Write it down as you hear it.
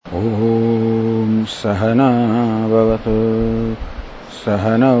ॐ सहना भवतु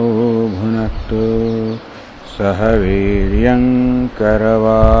सहनौ भुनक्तु सह वीर्यं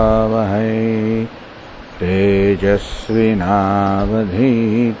करवावहै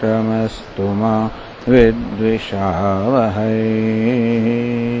तेजस्विनावधीतमस्तु मा विद्विषावहै।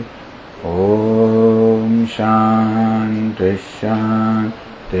 ॐ शान्ति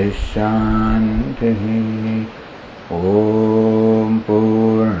शान्ति शान्तिः। ॐ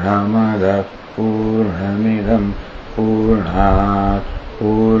पूर्णमदः पूर्णमिदं पूर्णात्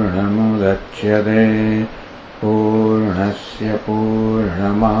पूर्णमुदच्यते पूर्णस्य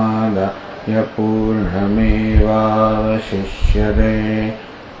पूर्णमादाय पूर्णमेवावशिष्यते।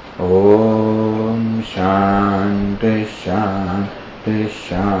 ॐ शान्ति शान्ति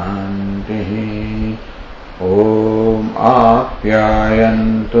शान्तिः। ॐ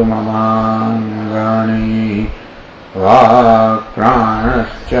आप्यायन्तु ममाङ्गानि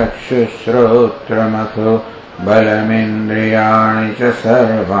वाक्प्राणश्चक्षुश्रोत्रमथो बलमिन्द्रियाणि च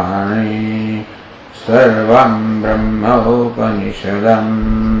सर्वाणि सर्वं ब्रह्मोपनिषदम्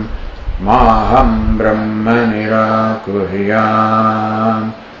माहं ब्रह्म निराकुर्याम्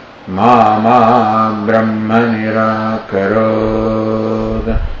मा ब्रह्म निराकरोत्।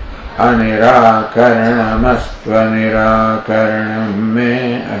 अनिराकरणमस्त्वनिराकरणं मे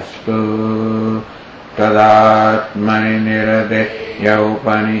अस्तु। तदात्मनि निरते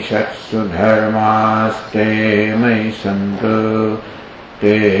उपनिषत्सु धर्मास्ते मयि सन्तु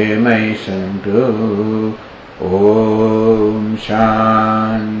ते मयि सन्तु। ॐ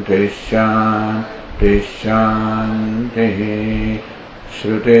शान्ति शान्ति शान्तिः।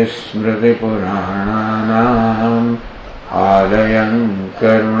 श्रुतिस्मृतिपुराणानाम् आलयं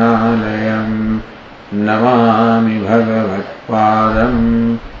करुणालयं नमामि भगवत्पादम्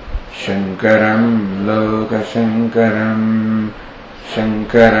शङ्करं लोकशङ्करं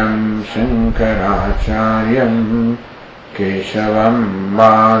शङ्करं शङ्कराचार्यं केशवं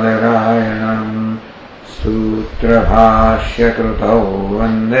बादरायणं सूत्रभाष्यकृतौ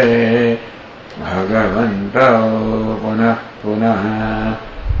वन्दे भगवन्तौ पुनः पुनः।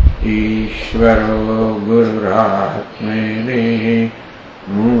 ईश्वरो गुरुरात्मेति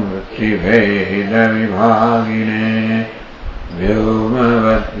मूर्तिभेदविभागिने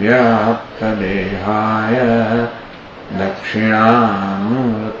व्योमवद्व्याप्तदेहाय दक्षिणामूर्तये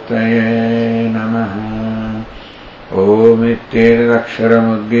नमः।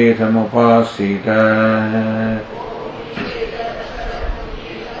 ओमित्येतदक्षरमुद्गीतमुपासीत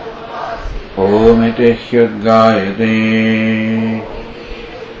ओमिति ह्युद्गायते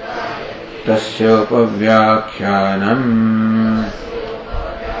तस्योपव्याख्यानम्।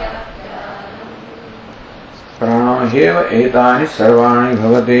 प्राणो ह्येव एतानि सर्वाणि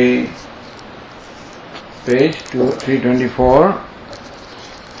भवति। पेज 324।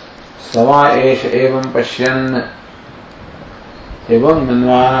 सवा एष एवं पश्यन् एवं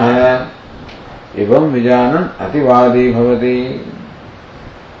मन्वानः एवं विजानन् अतिवादी भवति।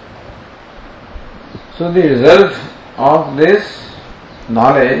 So the result of this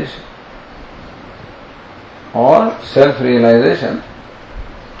knowledge or self-realization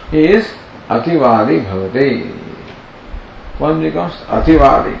is ativadi bhavati. One becomes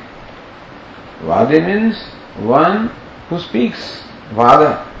ativadi. Vadi means one who speaks.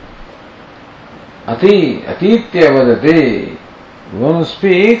 Vada. Ati, atitya vadati. One who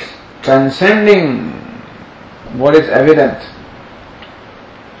speaks transcending what is evident.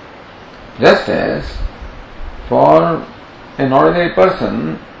 Just as for an ordinary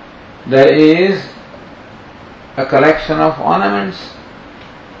person there is a collection of ornaments,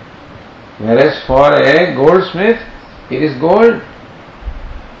 whereas for a goldsmith it is gold.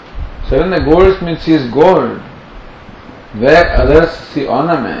 So when the goldsmith sees gold where others see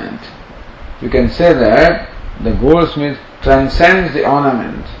ornament, you can say that the goldsmith transcends the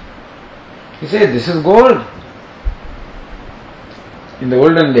ornament. He says, this is gold. In the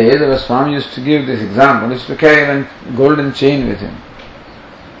olden days, the Swami used to give this example. He used to carry a golden chain with him.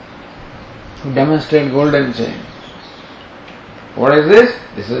 To demonstrate golden chain. What is this?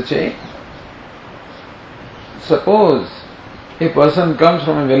 This is a chain. Suppose a person comes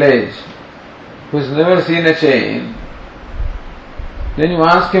from a village who has never seen a chain. Then you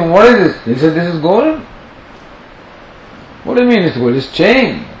ask him, what is this? He says, this is gold. What do you mean it's gold? It's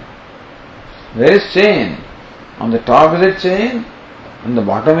chain. Where is chain? On the top is a chain. On the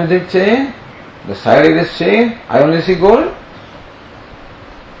bottom is a chain. The side is a chain. I only see gold.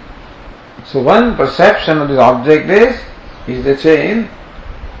 So one perception of this object is the chain.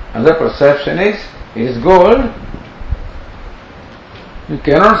 Another perception is it is gold. You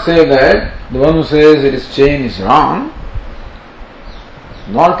cannot say that the one who says it is chain is wrong.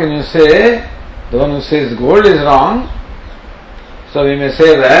 Nor can you say the one who says gold is wrong. So we may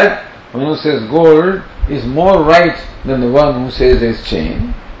say that one who says gold is more right than the one who says it's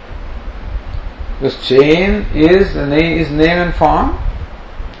chain. Because chain is name and form,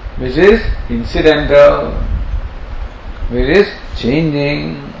 which is incidental, which is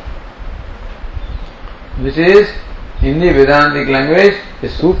changing, which is in the Vedantic language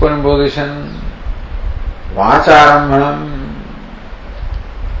is superimposition, vacharambhanam.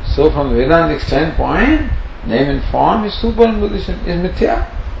 So from the Vedantic standpoint, name and form is superimposition, is mithya.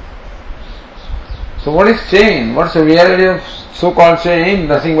 So what is chain? What's the reality of so-called chain?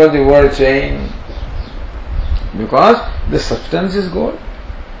 Nothing but the word chain. Because the substance is gold.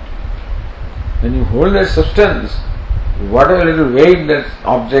 When you hold that substance, whatever little weight that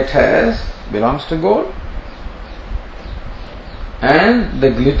object has belongs to gold. And the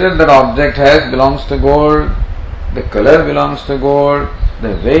glitter that object has belongs to gold, the color belongs to gold,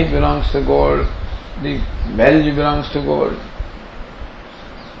 the weight belongs to gold, the value belongs to gold.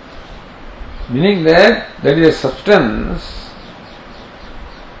 Meaning that there is a substance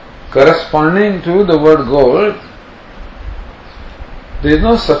corresponding to the word gold. There is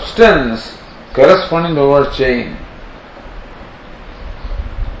no substance corresponding to the word chain.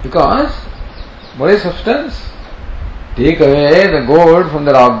 Because what is substance? Take away the gold from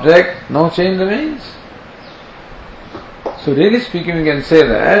that object, no chain remains. So really speaking, we can say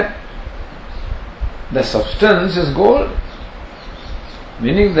that the substance is gold.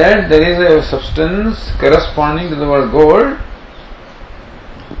 Meaning that there is a substance corresponding to the word gold,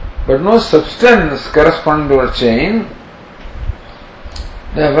 but no substance corresponding to the word chain.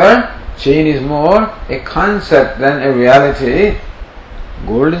 Therefore, chain is more a concept than a reality.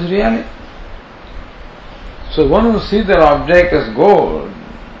 Gold is reality. So one who sees that object as gold,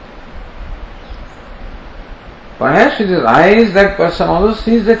 perhaps with his eyes that person also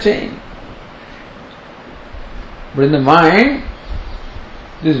sees the chain. But in the mind,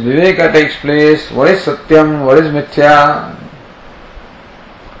 this viveka takes place. What is satyam? What is mithya?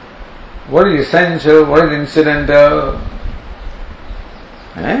 What is essential? What is incidental?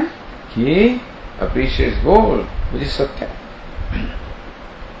 And he appreciates gold, which is satya.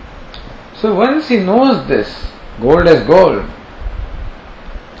 So once he knows this, gold as gold,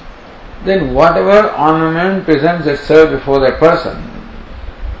 then whatever ornament presents itself before that person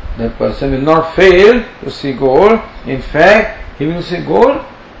will not fail to see gold. In fact, he will see gold.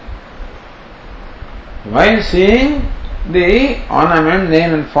 While seeing the ornament,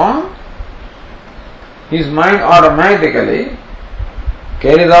 name and form, his mind automatically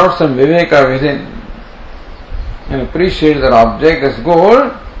carries out some viveka within and appreciates that object as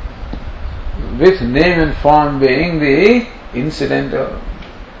gold, with name and form being the incidental.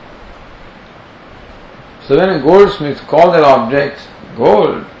 So when a goldsmith calls that object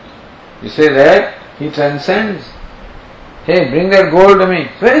gold, you say that he transcends. Hey, bring that gold to me.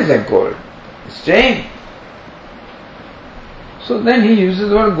 Where is that gold? It's chain. So then he uses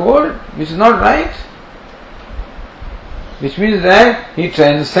the word gold, which is not right. Which means that he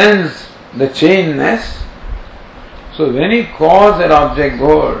transcends the chainness. So when he calls that object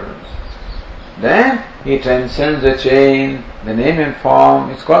gold, then he transcends the chain, the name and form.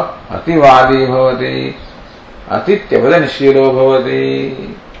 It's called ativadi bhavati, atityapadanishilo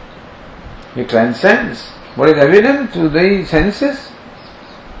bhavati. He transcends what is evident to the senses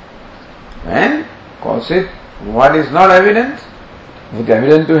and calls it what is not evident, what is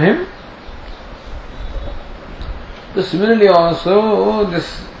evident to him. So similarly also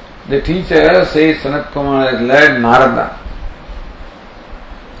the teacher says Sanat Kumar has led Narada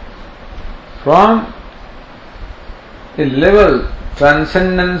from a level,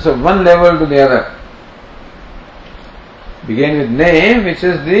 transcendence of one level to the other. Begin with name, which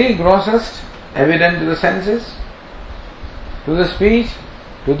is the grossest, evident to the senses, to the speech,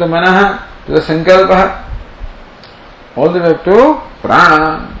 to the manaha, to the sankalpa, all the way up to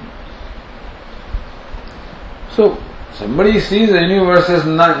prana. So, somebody sees the universe as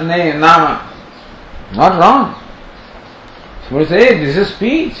nama, not wrong. Somebody says, hey, this is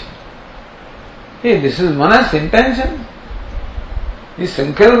speech. Hey, this is manas, intention. This is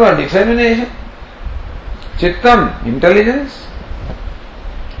sankalpa, determination. Chittam, intelligence.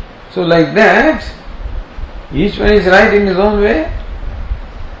 So like that, each one is right in his own way.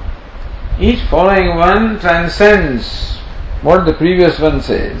 Each following one transcends what the previous one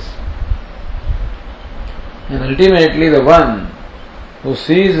says. And ultimately the one who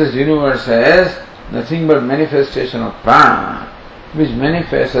sees this universe as nothing but manifestation of prana, which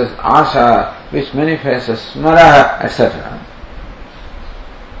manifests as asha, which manifests as smara, etc.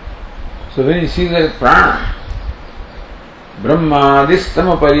 So when he sees that prana,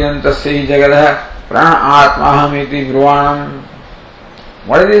 Brahmadistama paryantasya hi jagadah prana atmahamiti brvanam.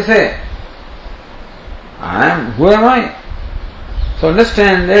 What did he say? Who am I? So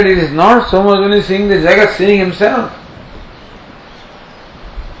understand that it is not so much only seeing the Jagat, seeing himself.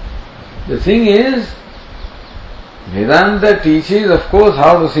 The thing is, Vedanta teaches, of course,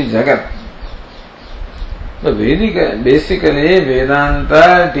 how to see Jagat. But basically,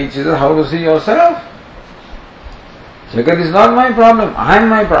 Vedanta teaches us how to see yourself. Jagat is not my problem, I am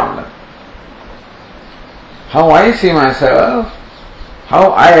my problem. How I see myself,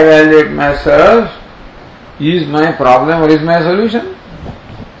 how I evaluate myself, is my problem or is my solution?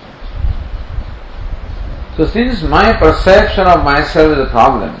 So since my perception of myself is a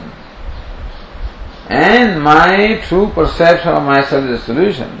problem, and my true perception of myself is a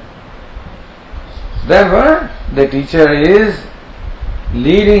solution, therefore the teacher is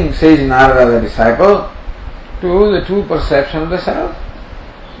leading sage Narada, the disciple, to the true perception of the self.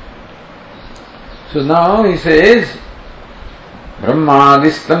 So now he says,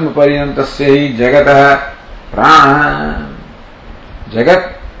 Brahmadistam paryantasya hi jagatah prana.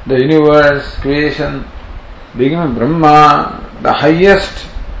 Jagat, the universe, creation, beginning of Brahma, the highest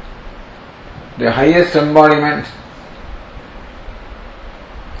embodiment,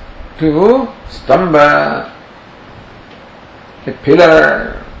 to stamba, a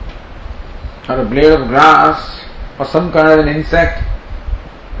pillar, or a blade of grass, or some kind of an insect,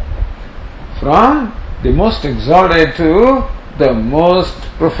 from the most exalted to the most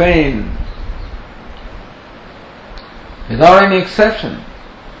profane, without any exception.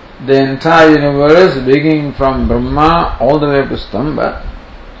 The entire universe, beginning from Brahma all the way up to Stamba,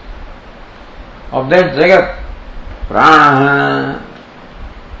 of that Jagat, Prana,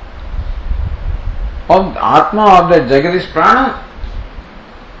 of the Atma of that Jagat is Prana.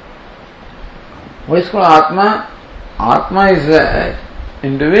 What is called Atma? Atma is that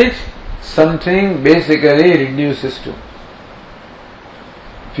into which something basically reduces to.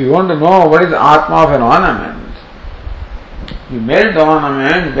 If you want to know what is the Atma of an ornament, you melt the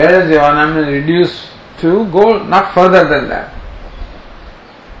ornament, where is the ornament reduced to? Gold, not further than that.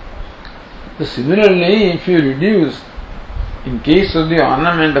 So similarly, if you reduce, in case of the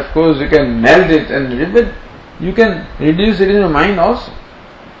ornament, of course you can melt it and rip it, you can reduce it in your mind also.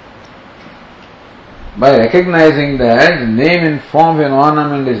 By recognizing that the name and form of an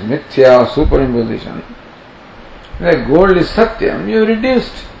ornament is mithya or superimposition, that gold is satyam, you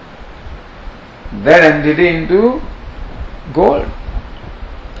reduced that entity into gold.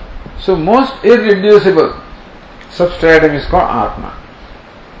 So most irreducible substratum is called Atma.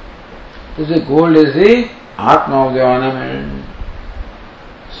 So the gold is the Atma of the ornament.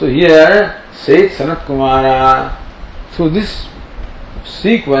 So here says Sanat Kumara, through this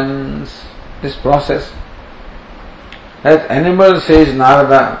sequence, this process, has enabled sage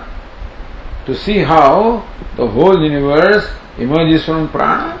Narada to see how the whole universe emerges from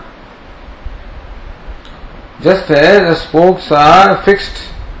prana. Just as the spokes are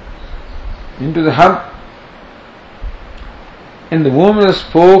fixed into the hub, and the movement of the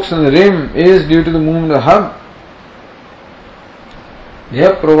spokes and the rim is due to the movement of the hub, the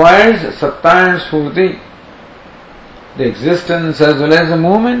hub provides satta and spurti, the existence as well as the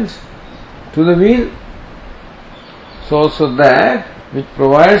movement to the wheel. So also that which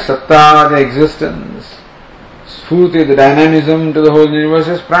provides satta, the existence, spurti, the dynamism to the whole universe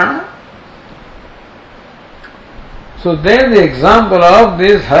is prana. So there the example of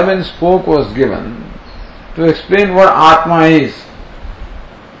this hub and spoke was given to explain what Atma is.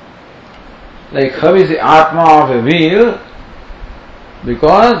 Like hub is the Atma of a wheel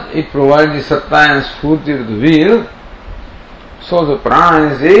because it provides the satta and spurti to the wheel. So the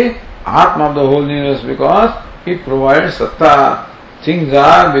prana is the Atma of the whole universe because it provides satta. Things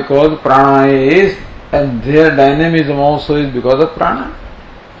are because prana is, and their dynamism also is because of prana.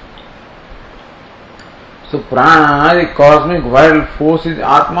 So prana, the cosmic vital force, is the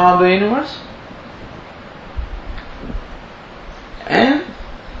Atma of the universe. And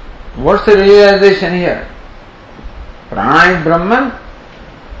what's the realization here? Prana is Brahman,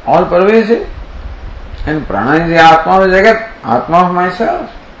 all pervasive, and prana is the Atma of the Jagat, Atma of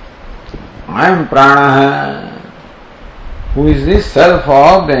myself. I am prana, who is the self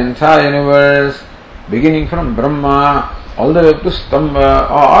of the entire universe, beginning from Brahma all the way up to Stamba,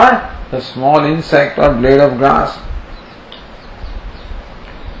 or the small insect or blade of grass.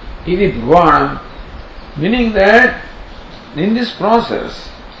 Iti Bhagavan, meaning that in this process,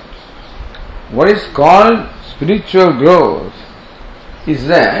 what is called spiritual growth is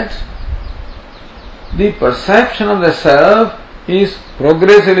that the perception of the self is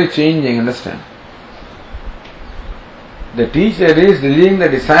progressively changing, understand? the teacher is leading the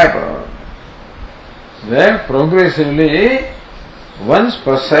disciple, where progressively one's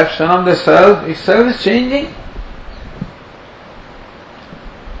perception of the self itself is changing.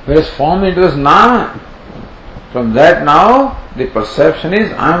 Whereas form it was nama. From that now the perception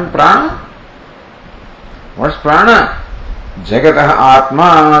is I am prana. What's prana? Jagataha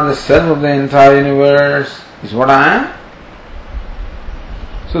Atma, the self of the entire universe, is what I am.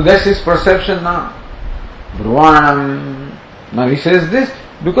 So that's his perception now. Brahmanam. Now he says this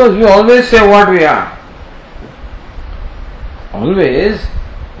because we always say what we are. Always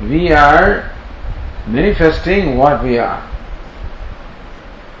we are manifesting what we are.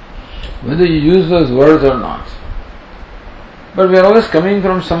 Whether you use those words or not. But we are always coming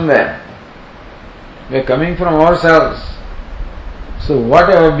from somewhere. We are coming from ourselves. So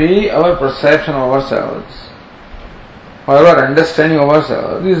whatever be our perception of ourselves, or our understanding of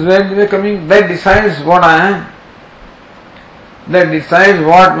ourselves, is where we are coming. That decides what I am. That decides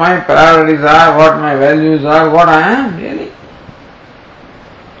what my priorities are, what my values are, what I am really.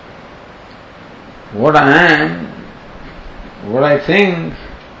 What I am, what I think,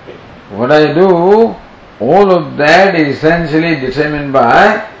 what I do, all of that is essentially determined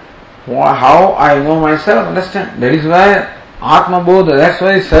by how I know myself, understand? That is why Atma Bodha, that's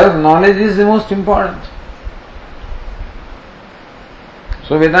why self-knowledge is the most important.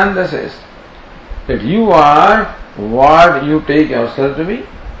 So Vedanta says that you are what you take yourself to be.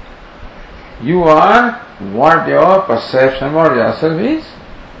 You are what your perception about yourself is.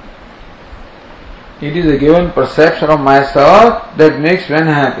 It is a given perception of myself that makes one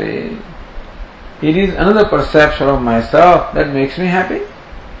happy. It is another perception of myself that makes me happy.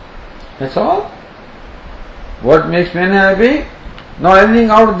 That's all. What makes me happy? Not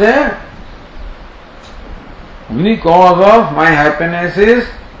anything out there. Only cause of my happiness is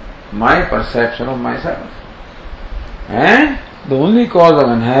my perception of myself. And the only cause of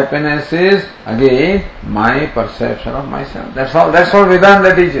unhappiness is again my perception of myself. That's all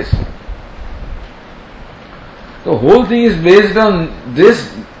Vedanta teaches. The whole thing is based on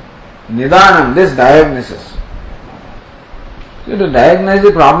this nidanam, this diagnosis. So to diagnose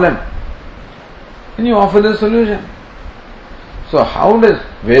the problem, and you offer the solution. So how does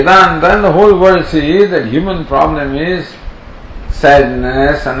Vedanta and the whole world see that human problem is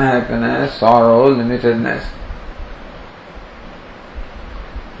sadness, unhappiness, sorrow, limitedness,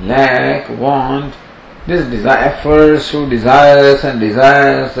 lack, want, this efforts to desires and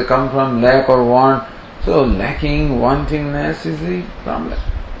desires that come from lack or want. So lacking, wantingness is the problem.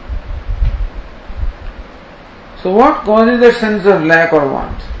 So what causes that sense of lack or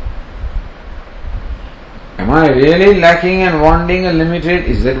want? Am I really lacking and wanting and limited?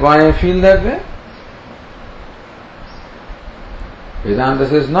 Is that why I feel that way? Vedanta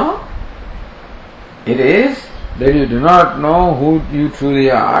says no. It is that you do not know who you truly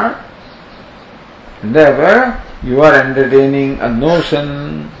are, and therefore you are entertaining a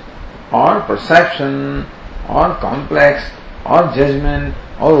notion or perception or complex or judgment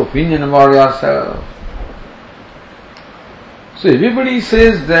or opinion about yourself. So everybody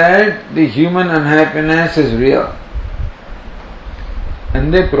says that the human unhappiness is real,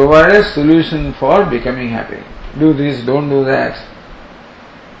 and they provide a solution for becoming happy. Do this, don't do that,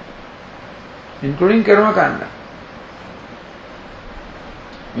 including karma kanda.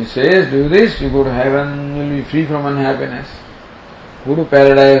 He says, do this, you go to heaven, you will be free from unhappiness. Go to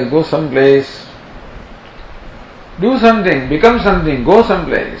paradise, go someplace. Do something, become something, go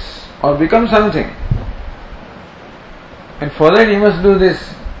someplace, or become something. And for that you must do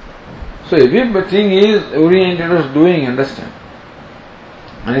this. So everything is oriented towards doing, understand?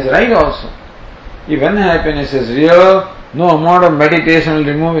 And it's right also. If unhappiness is real, no amount of meditation will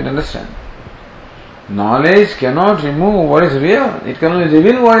remove it, understand? Knowledge cannot remove what is real. It can only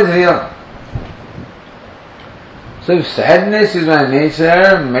reveal what is real. So if sadness is my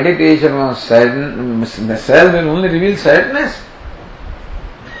nature, meditation on sadness, the self will only reveal sadness.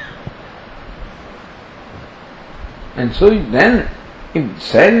 And so then, if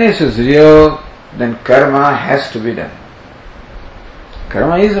sadness is real, then karma has to be done.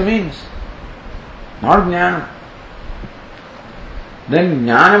 Karma is a means, not jnana. Then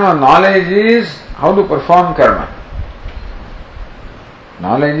jnana or knowledge is how to perform karma.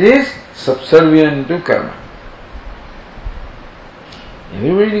 Knowledge is subservient to karma.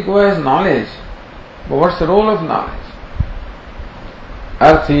 Everybody requires knowledge. But what's the role of knowledge?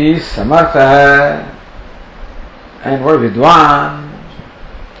 Arthi samartha and what vidwan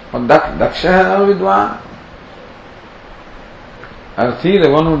or daksha or vidwan. Arthi, the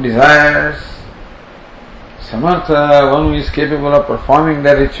one who desires. Samartha, one who is capable of performing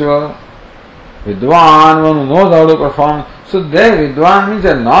the ritual. Vidwan, one who knows how to perform. So there Vidwan means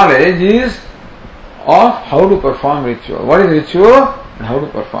that knowledge is of how to perform ritual. What is ritual and how to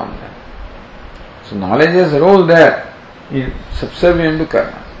perform that. So knowledge has a role there in subservient to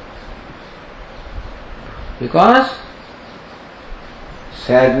karma. Because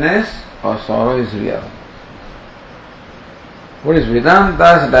sadness or sorrow is real. What is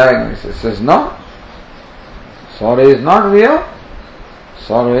Vedanta's diagnosis? Says no, sorrow is not real.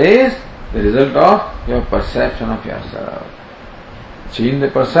 Sorrow is the result of your perception of yourself. Change the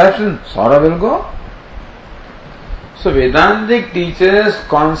perception, sorrow will go. So Vedantic teachers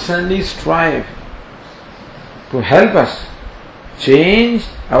constantly strive to help us change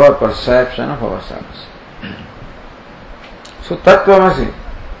our perception of ourselves. So Tattvamasi,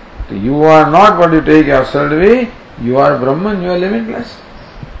 you are not what you take yourself to be, you are Brahman, you are limitless.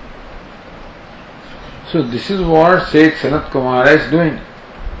 So this is what Seth Sanat Kumara is doing.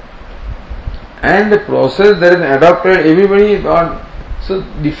 And the process that is adopted, everybody got, so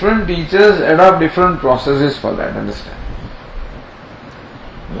different teachers adopt different processes for that, understand.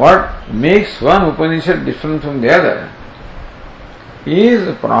 What makes one Upanishad different from the other is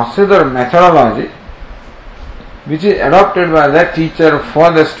the process or methodology which is adopted by that teacher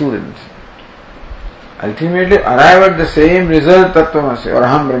for the student. Ultimately arrive at the same result, Tattvamasi or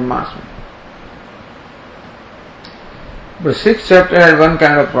Aham Brahmasmi. But 6th chapter had one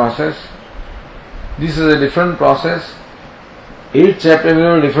kind of process. This is a different process. 8th chapter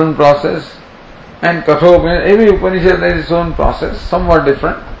will have a different process. And Kathopanishad, every Upanishad has its own process, somewhat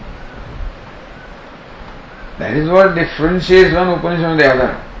different. That is what differentiates one Upanishad from the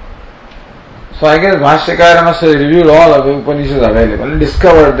other. So I guess Bhashyakara must have reviewed all of the Upanishads available and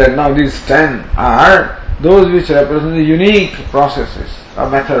discovered that now these 10 are those which represent the unique processes or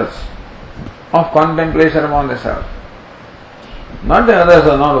methods of contemplation upon the self. Not the others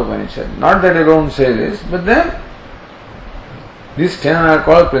are not Upanishad. Not that I don't say this, but then these 10 are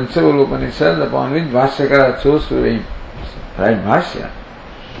called principal Upanishads upon which Bhashyakara chose to write Bhashya.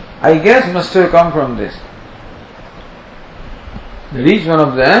 I guess must have come from this. That each one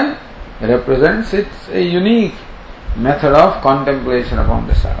of them represents its a unique method of contemplation upon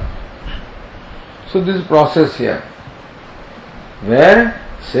the self. So this process here, where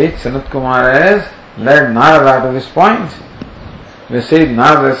Seth Sanat Kumara has led Narada to this point, where Seth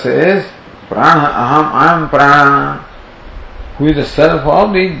Narada says, Prana Aham, I am Prana, who is the self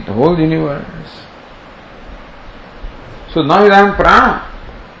of the whole universe. So now I am Prana,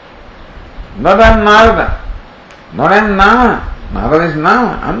 not I am Narada, not I am Nama. Narada is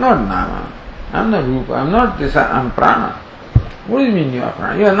Nama, I am not Nama, I am not Rupa, I am not this, I am Prana. What do you mean you are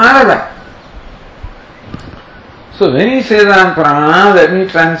Prana? You are Narada. So when he says I am Prana, that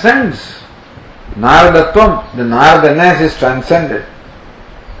means transcends. Naradatvam, the Naradaness is transcended.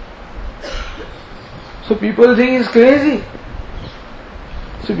 So people think he's crazy.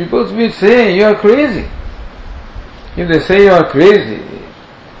 So people will say you are crazy. If they say you are crazy,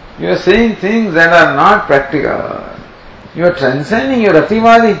 you are saying things that are not practical. You are transcending, you are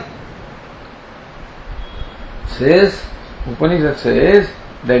Ativadi. Says, Upanishad says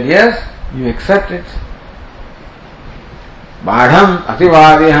that yes, you accept it. Badham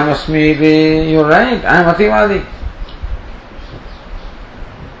Ativadi Ham Asmiti, you are right, I am Ativadi.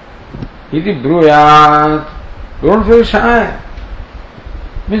 Iti Bruyat, don't feel shy.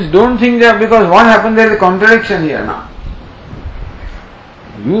 Means don't think that because what happened there is a contradiction here now.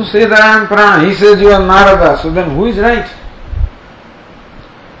 You say that I am Prana, he says you are Narada, so then who is right?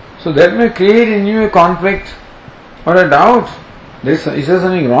 So that may create in you a conflict or a doubt. Is there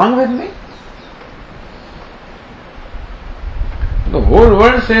something wrong with me? The whole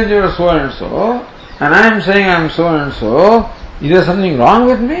world says you are so and so, and I am saying I am so and so. Is there something wrong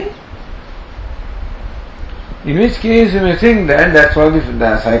with me? In which case you may think that that's what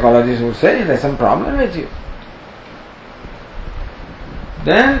the psychologists would say, there's some problem with you.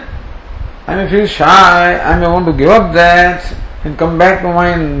 Then I may feel shy, I may want to give up that and come back to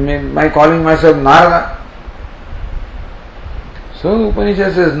my calling myself Narada. So the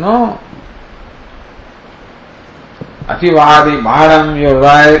Upanishad says, no. Ativadi, Bharam, you're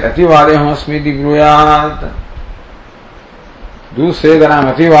right, Ativadi Hamasmiti Bruyat. Do say that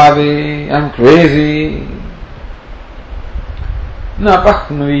I'm Ativadi, I'm crazy.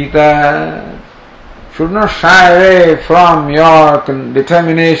 Napaknuvita. Should not shy away from your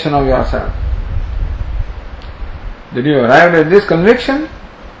determination of yourself. Did you arrive at this conviction,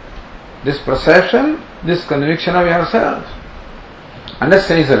 this perception, this conviction of yourself?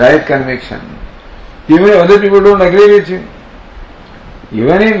 Understand it's the right conviction. Even if other people don't agree with you,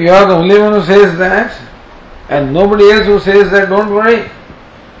 even if you are the only one who says that, and nobody else who says that, don't worry.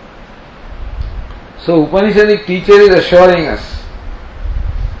 So Upanishadic teacher is assuring us.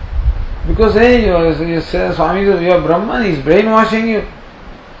 Because hey, you say, Swami, you are Brahman, he is brainwashing you.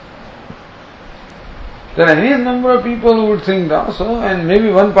 There are any number of people who would think also, and maybe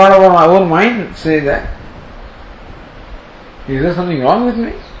one part of our own mind say that. Is there something wrong with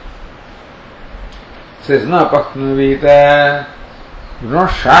me? Says, na paknavita. Do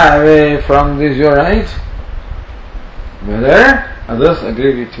not shy away from this, you are right. Whether others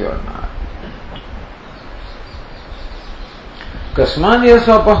agree with you or not. Kasman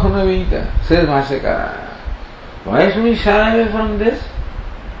yasva paknavita, says Bhashyakara. Why should we shy away from this?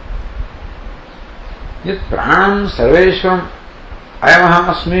 Yat pranam sarveshvam ayamaham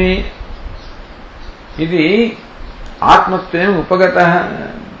asmi iti atmatvam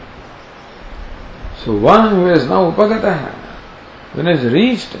upagataha. So one who is now upagataha, when he has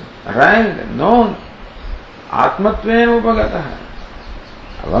reached, arrived, known, atmatvam upagataha.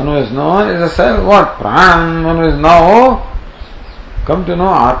 One who is known is a self. What? Pranam. One who is now come to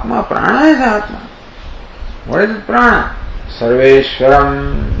know Atma. Prana is Atma. What is it? Prana.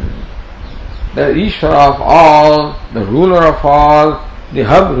 Sarveshwaram. The Ishvara of all, the ruler of all, the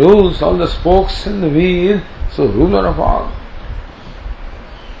hub rules all the spokes in the wheel, so ruler of all.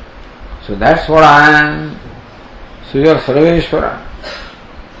 So that's what I am. So you are Sarveshwara.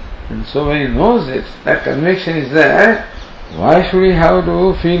 And so when he knows it, that conviction is there, why should he have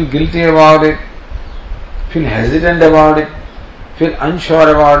to feel guilty about it, feel hesitant about it, feel unsure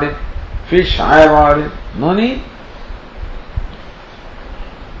about it, feel shy about it? No need.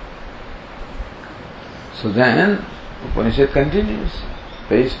 So then, Upanishad continues,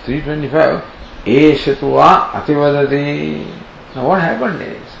 page 325, Eshatva ativadati. Now what happened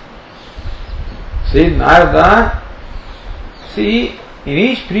is, see Narada, see in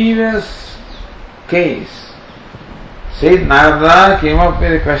each previous case, Sayyid Narada came up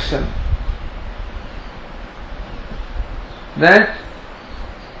with a question that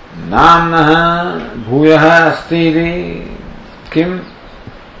Namnaha Bhuyaha Astiri Kim.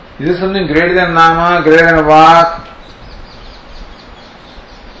 Is this something greater than Nama, greater than Vak?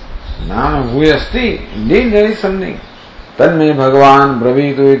 Nama Bhuyasti. Indeed, there is something. Tanme Bhagavan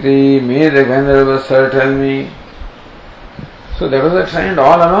Bravitu iti. May the Venerable Sir tell me. So that was the trend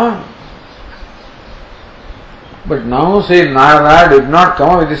all along. But now, say, Narada did not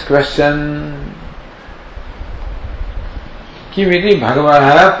come up with this question. Kimiti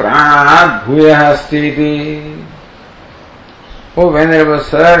Bhagavaha Pranat Bhuyaha Astiti. Oh, Venerable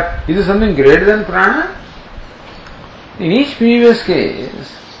Sir, is there something greater than prana? In each previous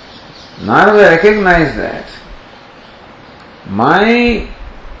case, Narada recognized that my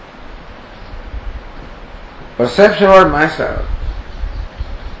perception about myself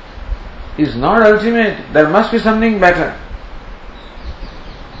is not ultimate. There must be something better.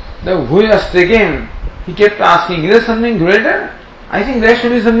 The Bhuyast again, he kept asking, is there something greater? I think there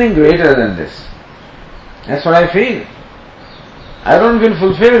should be something greater than this. That's what I feel. I don't feel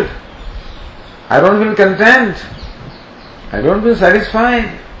fulfilled. I don't feel content. I don't feel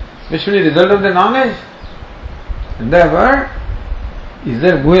satisfied. Which will be the result of the knowledge. And therefore, is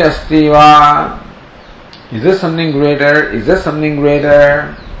there Bhuyastiva? Is there something greater? Is there something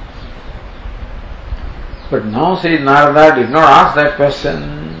greater? But now, say, Narada did not ask that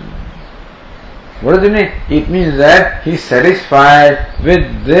question. What does it mean? It means that he is satisfied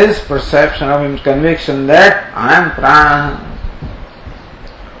with this perception of him, conviction that I am prana.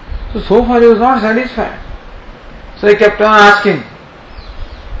 So far he was not satisfied. So he kept on asking.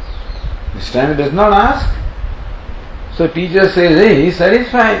 This time he does not ask. So teacher says, hey, he is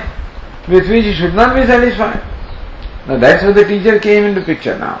satisfied, with which he should not be satisfied. Now that's where the teacher came into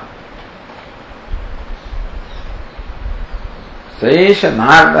picture now. Saesha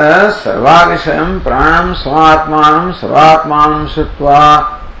Narada Sarvagasham Pranam Swaatmanam Sarvatmanam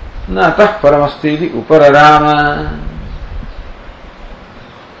Sutva Natah Paramastiti Upararama.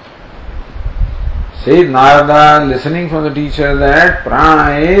 Said Narada, listening from the teacher, that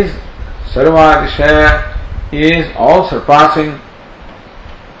prana is Sarvagashaya, is all surpassing,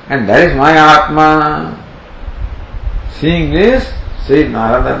 and that is my Atma. Seeing this, said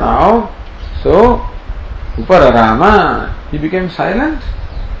Narada now, so Upararama, he became silent.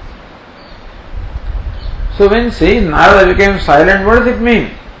 So when Sayyid Narada became silent, what does it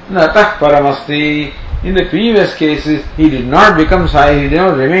mean? Natah paramasti. In the previous cases, he did not become silent, he did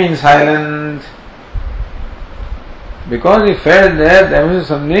not remain silent. Because he felt that there was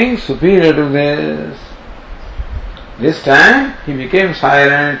something superior to this. This time, he became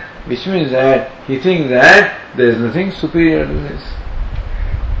silent, which means that he thinks that there is nothing superior to this.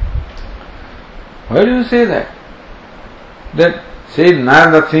 Why do you say that? That Say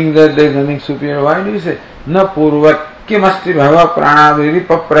Narada thinks that there is nothing superior. Why do you say na purvat kimasti bhava pranadiri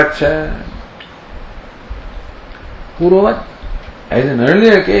papracha? Purvat, as in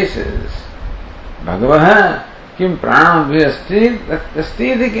earlier cases, Bhagavaha kim pranadiri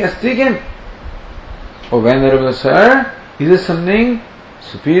asti kim? Oh Venerable Sir, is there something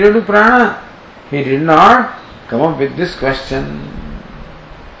superior to prana? He did not come up with this question.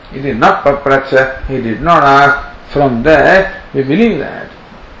 He did not papracha, he did not ask. From that, we believe that.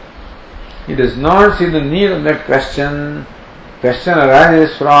 He does not see the need of that question. Question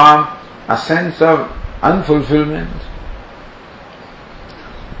arises from a sense of unfulfillment.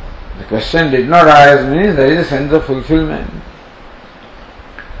 The question did not arise means there is a sense of fulfillment.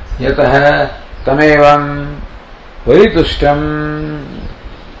 Yataha tamevam paritushtam.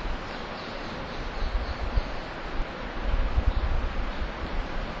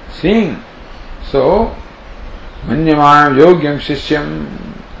 Seeing. So, Manyamana yogyam shishyam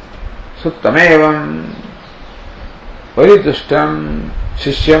suttamevam paritushtam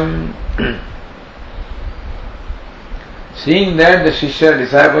shishyam. Seeing that the shishya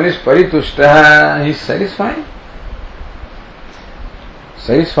disciple is paritushta, he is satisfied.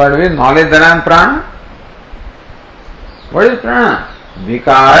 Satisfied with knowledge and prana. What is prana?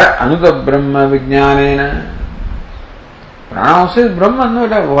 Vikara anuta brahma vijnanena. Prana also is Brahman, no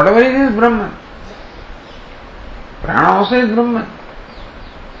doubt. Whatever it is Brahman. Prana also is Brahman.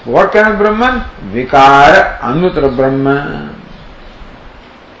 What kind of Brahman? Vikara anuttara Brahma.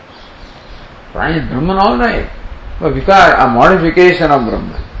 Prana is Brahman, all right. But Vikara, a modification of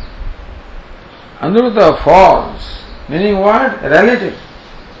Brahman. Anuttara, false. Meaning what? Relative.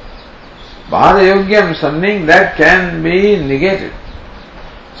 Bhada yogyam, something that can be negated.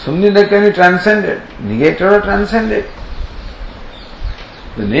 Something that can be transcended. Negated or transcended.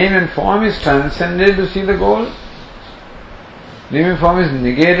 The name and form is transcended to see the goal. Name and form is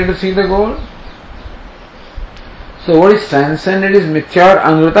negated to see the goal. So what is transcended is mithya or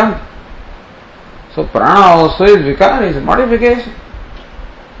anrutam. So prana also is vikara, is modification.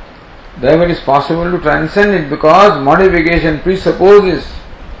 Therefore it is possible to transcend it because modification presupposes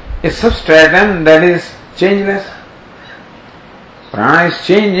a substratum that is changeless. Prana is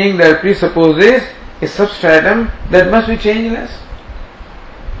changing, that presupposes a substratum that must be changeless.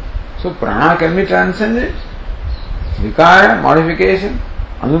 So prana can be transcended. Vikara, modification.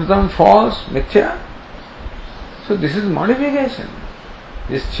 Anurtam, false, mithya. So this is modification.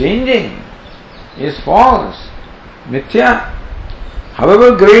 This changing is false, mithya.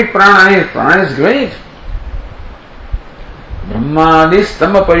 However great prana is great. Brahmadi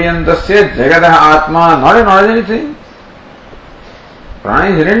stamba paryantasya jagadaha atma, not an ordinary thing.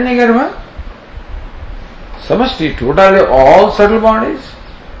 Prana is Hiranyagarbha. Samashti, totally all subtle bodies.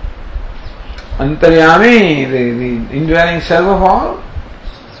 Antaryami, the indwelling self of all.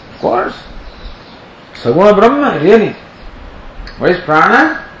 Of course. Saguna Brahma, really. What is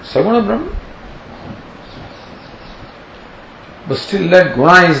prana? Saguna Brahma. But still that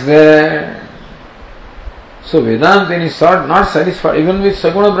guna is there. So Vedanta in his thought not satisfied even with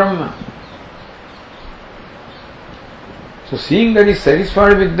Saguna Brahma. So seeing that he is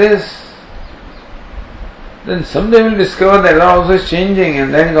satisfied with this, then someday will discover that Allah also is changing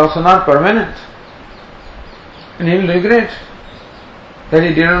and that is also not permanent. And he will regret that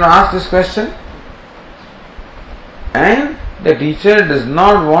he did not ask this question. And the teacher does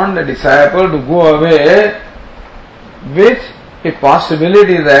not want the disciple to go away with a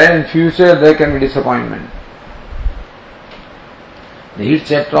possibility that in future there can be disappointment. The 8th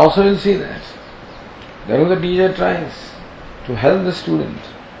chapter also will see that. Therefore the teacher tries to help the student.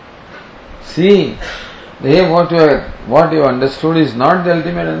 See, what you understood is not the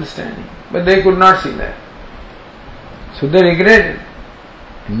ultimate understanding. But they could not see that. So they regretted.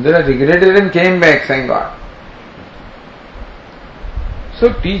 Indra regretted and came back, thank God.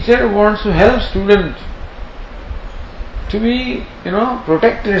 So teacher wants to help student to be,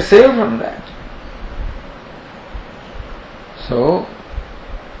 protected, saved from that. So,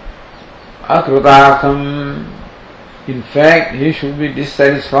 akrutartham, in fact, he should be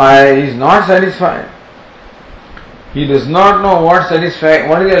dissatisfied. He is not satisfied. He does not know what is the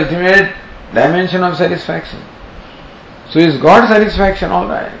ultimate dimension of satisfaction. So is God satisfaction, all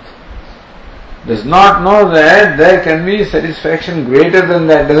right. Does not know that there can be satisfaction greater than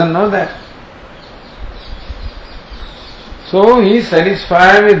that, doesn't know that. So he is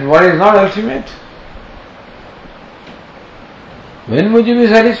satisfied with what is not ultimate. When would you be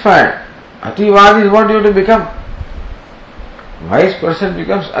satisfied? Ativadi is what you have to become. Wise person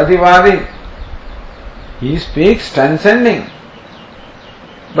becomes Ativadi. He speaks transcending.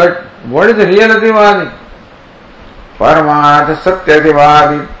 But what is the real Ativadi? Paramartha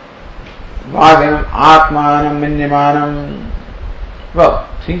Satyavadi Vadam Atmanam Minyamanam. Well,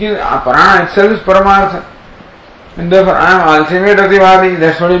 thinking Prana itself is Paramartha. And therefore I am ultimate Ativadi.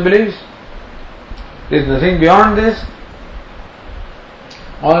 That's what he believes. There is nothing beyond this.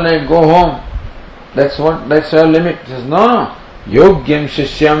 All night, go home. That's your limit. He says, no. Yogyam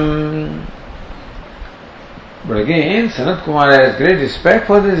Shishyam. But again, Sanat Kumara has great respect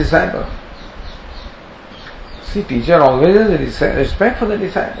for the disciple. See, teacher always has respect for the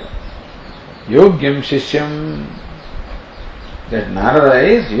disciple. Yogyam Shishyam. That Narada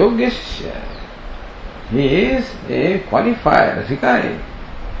is Yogya Shishya. He is a qualified Adhikari.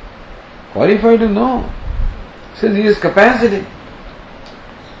 Qualified to know. Says he has capacity.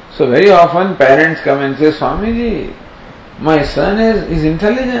 So very often parents come and say, Swamiji, my son is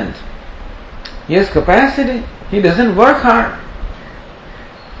intelligent. He has capacity. He doesn't work hard.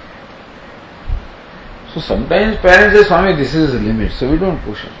 So sometimes parents say, Swami, this is the limit, so we don't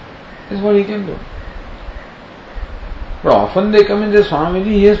push him. This is what he can do. But often they come and say, Swamiji,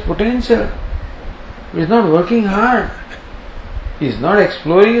 he has potential. He is not working hard. He is not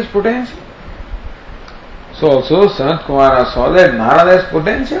exploring his potential. So also Sanat Kumara saw that Narada has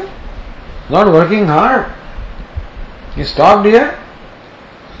potential, not working hard. He stopped here.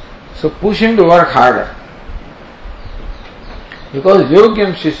 So push him to work harder. Because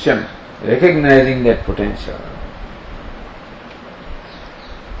Yogyam Shishyam, recognizing that potential.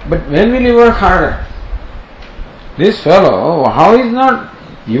 But when will he work harder? This fellow, how is not,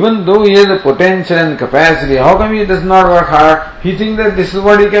 even though he has the potential and capacity, how come he does not work hard? He thinks that this is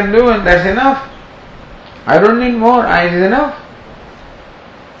what he can do and that's enough. I don't need more, it is enough.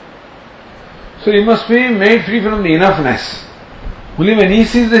 So he must be made free from the enoughness. Only when he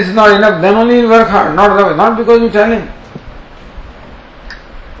sees this is not enough, then only he will work hard, not because you tell him.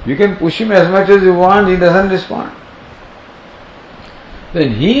 You can push him as much as you want, he doesn't respond.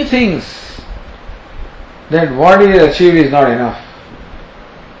 Then he thinks that what he has achieved is not enough.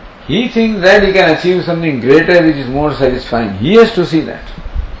 He thinks that he can achieve something greater which is more satisfying. He has to see that.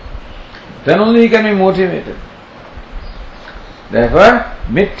 Then only he can be motivated. Therefore,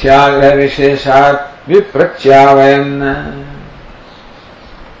 Mithyagra Visheshat Vipratyavayan.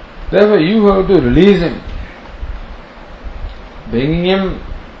 Therefore, you have to release him, bringing him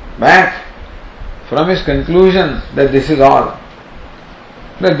back from his conclusion that this is all.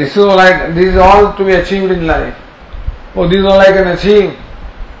 That this is all to be achieved in life. Oh, this is all I can achieve.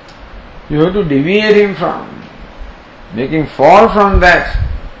 You have to deviate him from, make him fall from that.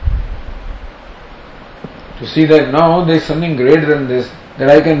 To see that no, there is something greater than this, that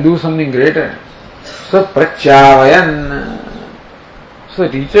I can do something greater. So, Pratyavayan. So,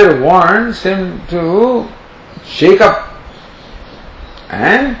 the teacher wants him to shake up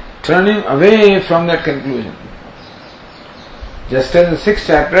and turn him away from that conclusion. Just as the 6th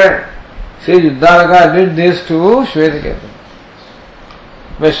chapter says, Uddalaka did this to Shvetaketu.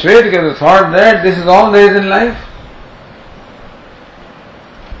 But Shvetaketu thought that this is all there is in life.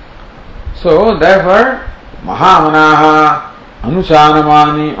 So, therefore, Mahamanaha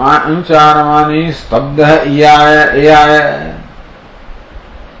Anucharamani Stabdha Iyaya.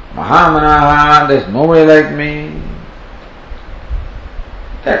 Mahamanaha, there is nobody like me.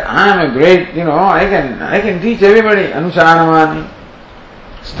 That I am a great, I can teach everybody. Anucharamani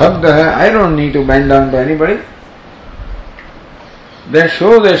Stabdha, I don't need to bend down to anybody. That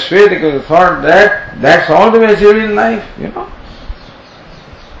shows that Shvetaketu thought that that's all to be achieved in life,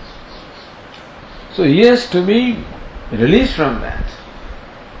 So he has to be released from that.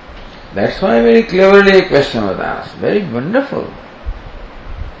 That's why very cleverly a question was asked. Very wonderful.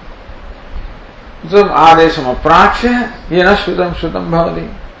 So Adesham Aprachya Yena Shrutam Shrutam Bhavati.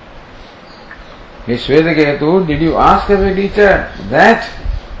 Hey Shvetaketu, did you ask as a teacher that,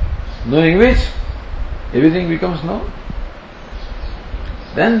 knowing which everything becomes known?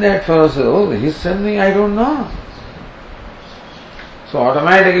 Then that fellow says, oh, he is something I don't know. So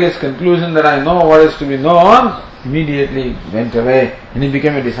automatically his conclusion that I know what is to be known immediately went away and he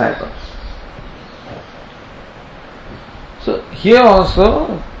became a disciple. So here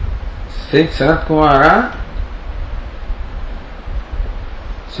also says Sanat Kumara,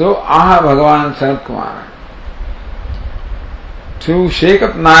 so Aha Bhagavan Sanat Kumara, to shake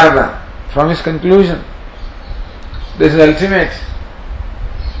up Narada from his conclusion. This is ultimate.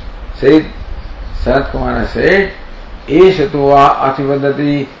 Said Sanat Kumara said, Eshatva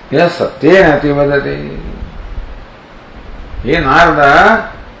ativadati, yes, satyena ativadati. Hey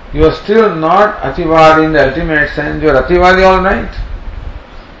Narada, you are still not ativadi in the ultimate sense, you are ativadi all right.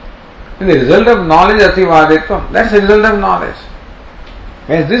 And the result of knowledge ativaditvam, that's the result of knowledge.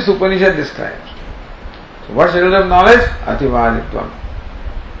 As this Upanishad describes. What's the result of knowledge? Ativaditvam.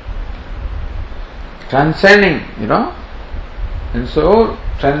 Transcending, And so,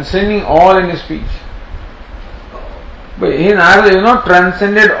 transcending all in his speech. But in Narada, you have not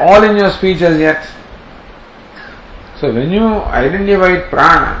transcended all in your speech as yet. So when you identify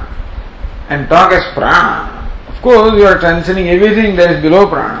prana and talk as prana, of course you are transcending everything that is below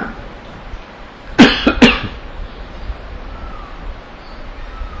prana.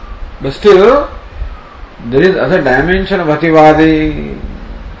 But still, there is other dimension of ativadi.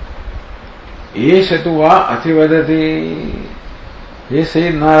 Eshatuva ativadati. He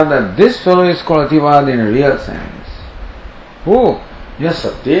said Narada, this fellow is called ativadi in a real sense. Who? Yes,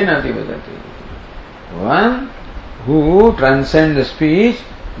 satyena ativadati. One who transcends the speech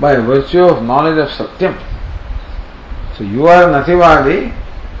by virtue of knowledge of satyam. So you are an ativadi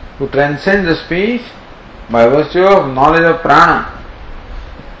who transcends the speech by virtue of knowledge of prana.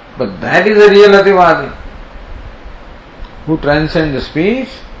 But that is a real ativadi who transcends the speech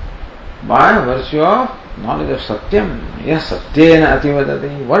by virtue of knowledge of satyam. Yes, satyena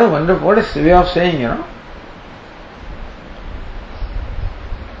ativadati. What a wonderful, what a way of saying,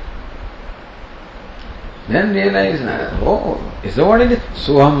 Then realize, is that what it is?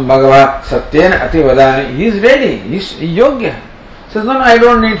 Soham Bhagava Satyena Ativadani. He is ready. He is yogya. He says, no, I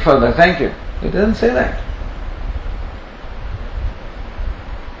don't need further. Thank you. It doesn't say that.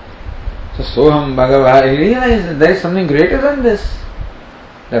 So Soham Bhagava, he realizes that there is something greater than this.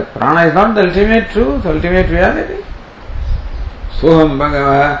 That prana is not the ultimate truth, ultimate reality. Soham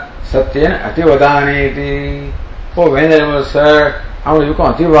Bhagava Satyena Ativadani. Oh, Venerable Sir, I want to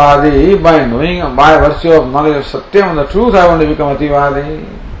become ativadi by knowing, by virtue of knowledge of satyam, the truth, I want to become ativadi.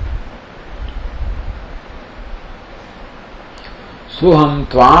 Soham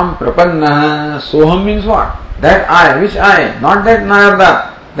tvam prapanna. Soham means what? That I, which I? Not that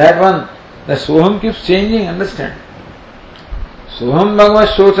Narada, that one. The Soham keeps changing, understand? Soham Bhagavad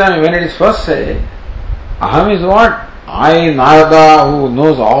Shochami, when it is first said, Aham is what? I, Narada, who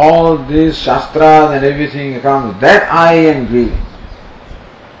knows all these shastras and everything comes, that I am grieving.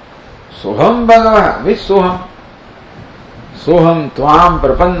 Soham Bhagava, which Soham? Soham Tvam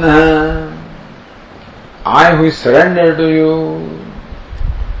Prapanna. I who is surrendered to you.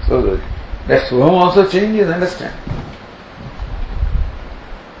 So that Soham also changes, understand?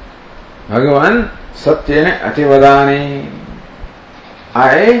 Bhagavan Satyena Ativadani.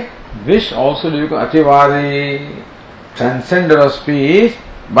 I wish also to become Ativadi, transcender of speech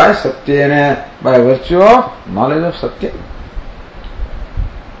by Satyena, by virtue of knowledge of Satya.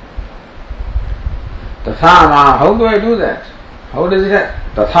 Tathama, how do I do that? How does it happen?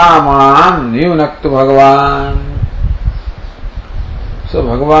 Tathamam nivnaktu Bhagavan. So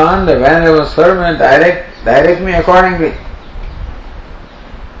Bhagavan, the venerable servant, direct me accordingly.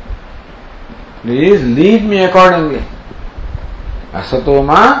 Please lead me accordingly.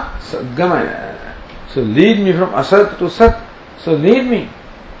 Asatoma sadgamaya. So lead me from asat to sat. So lead me.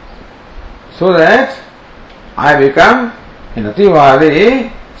 So that I become an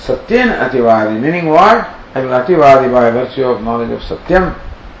ativadi, satyena ativadi. Meaning what? I will ativadi by virtue of knowledge of satyam.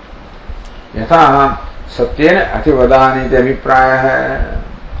 Yathaham satyena ativadani iti abhipraya hai.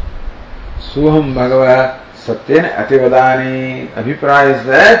 Soham bhagava satyena ativadani. Abhipraya is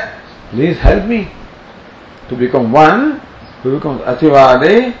that please help me to become one who becomes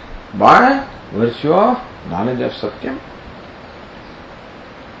ativadi by virtue of knowledge of satyam.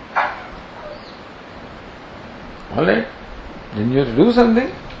 Alright, then you have to do something.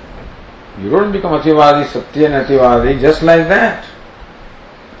 You don't become ativadi, satyena ativadi just like that.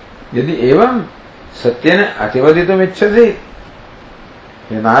 Yadi evam satyena ativaditam ichchasi.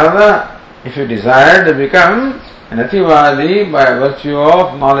 Narada, if you desire to become an ativadi by virtue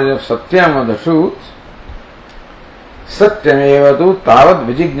of knowledge of satyam, of the truth, satyameva tu tavad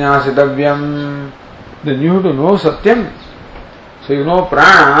vijignyasitavyam. Then you have to know satyam. So you know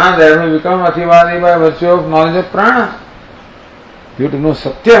prana, then you become ativadi by virtue of knowledge of prana. You have to know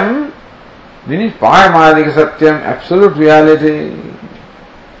satyam, meaning paramadika satyam, absolute reality.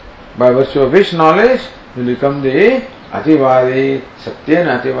 By virtue of which knowledge you become the ativadi,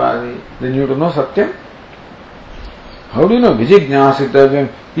 satyena ativadi. Then you have to know satyam. How do you know? Vijignyasitavyam.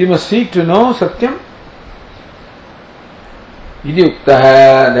 You must seek to know satyam. Iti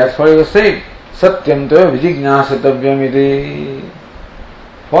uktaha. That's what he was saying. Satyam to vijignyasitavyam iti.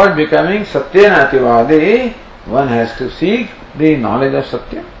 For becoming satyena ativadi, one has to seek the knowledge of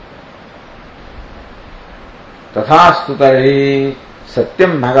satyam. Tathastu tarhi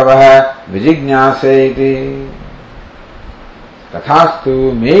satyam bhagavah vijignyase iti.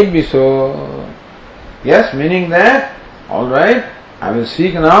 Tathastu, may it be so. Yes, meaning that, alright, I will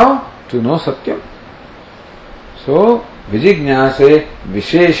seek now to know satyam. So, Vijignyase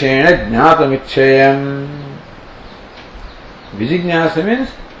Visheshena Jnatamichayam. Vijignyasa means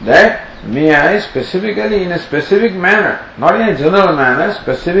that may I specifically, in a specific manner, not in a general manner,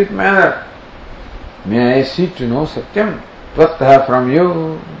 specific manner, may I seek to know Satyam, Tvattaha from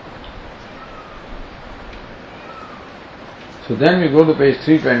you. So then we go to page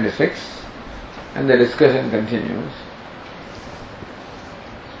 326 and the discussion continues.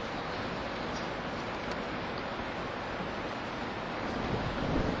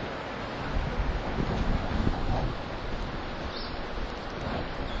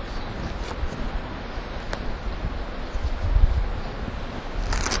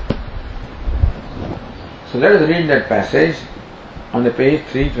 So let us read that passage on the page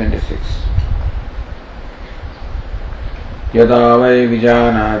 326. Yada vai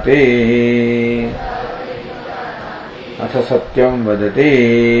vijanate atha satyam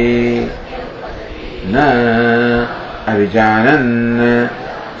vadate na avijanan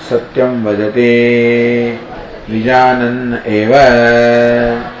satyam vadate vijanan eva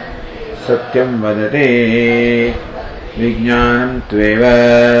satyam vadate vijnanam tveva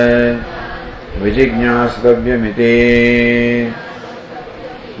Vijignyasatavyamite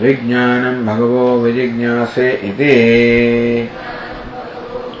Vijnanam bhagavo vijignyase iti.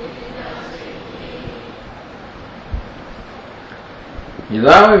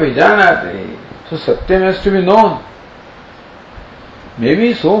 Yada vijanati. So Satyam has to be known.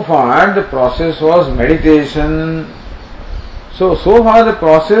 Maybe so far the process was meditation. So far the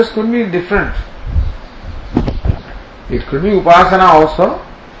process could be different. It could be upasana also,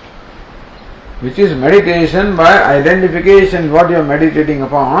 which is meditation by identification what you are meditating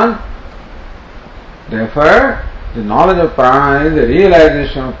upon. Therefore, the knowledge of prana is the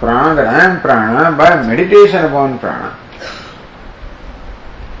realization of prana, that I am prana, by meditation upon prana.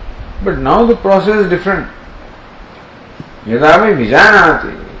 But now the process is different. Yadavi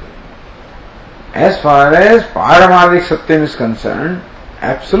vijanati. As far as Paramadhik Satyam is concerned,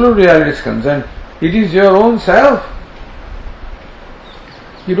 absolute reality is concerned, it is your own self.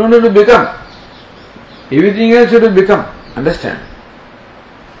 You don't have to become. Everything else you have to become. Understand?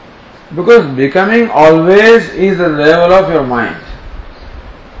 Because becoming always is the level of your mind.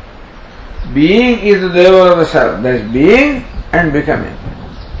 Being is the level of the self. There is being and becoming.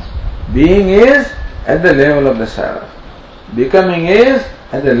 Being is at the level of the self. Becoming is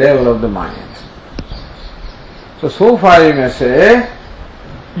at the level of the mind. So far you may say,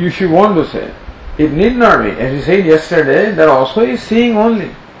 you should want to say. It need not be. As we said yesterday, that also is seeing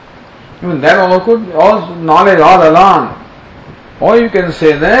only. Even that all could be all knowledge all along. Or you can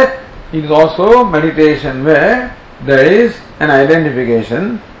say that it is also meditation where there is an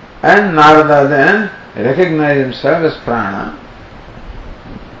identification and Narada then recognize himself as prana.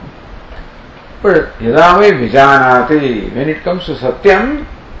 But yadave vijanati, when it comes to Satyam,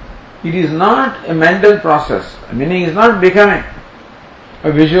 it is not a mental process, meaning it is not becoming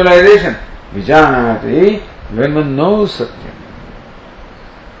a visualization. Vijanati, when one knows Satyam.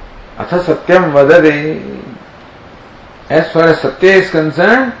 Atha Satyam vadade. As far as Satya is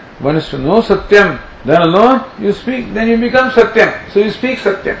concerned, one is to know Satyam, then alone you speak, then you become Satyam. So you speak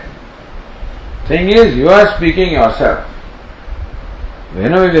Satyam. Thing is, you are speaking yourself.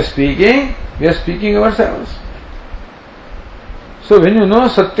 Whenever we are speaking ourselves. So when you know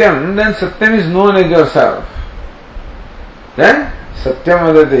Satyam, then Satyam is known as yourself. Then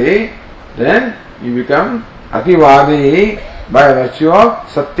Satyam vadade, then you become Ativadi by virtue of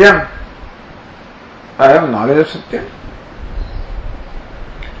Satyam. I have knowledge of Satyam.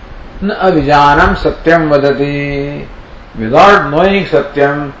 Na avijanam Satyam vadati. Without knowing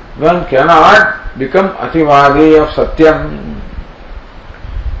Satyam, one cannot become Ativadi of Satyam.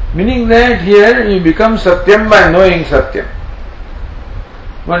 Meaning that here you become Satyam by knowing Satyam.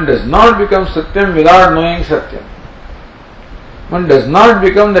 One does not become Satyam without knowing Satyam. One does not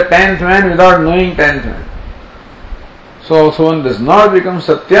become the 10th man without knowing 10th man. So also one does not become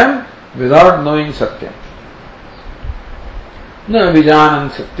Satyam without knowing Satyam. Na vijanan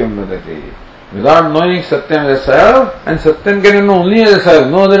Satyam vadati. Without knowing Satyam as a self, and Satyam can be known only as a self.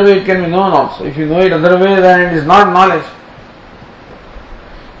 No other way it can be known also. If you know it other way, then it is not knowledge.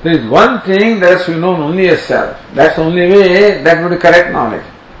 There is one thing that has to be known only as self. That's the only way that would be correct knowledge.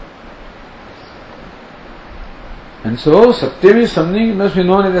 And so Satyam is something that must be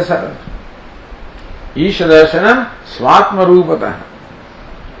known as a self. Isha darshanam swatma rupatah.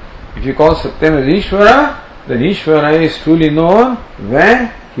 If you call Satyam as Ishvara, then Ishvara is truly known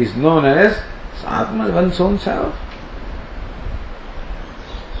when he is known as Atma, one's own self.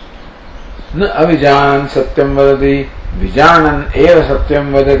 Na avijan Satyam vadati, vijanan eva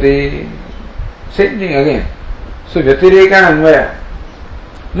Satyam vadati. Same thing again. So Vyatireka Anvaya.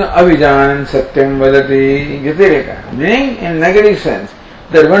 No Avijan Satyam Vadati Vyatireka. Meaning in negative sense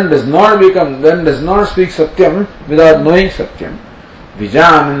that one does not speak Satyam without knowing Satyam.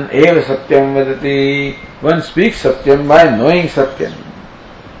 Vijan Eva Satyam Vadati. One speaks Satyam by knowing Satyam.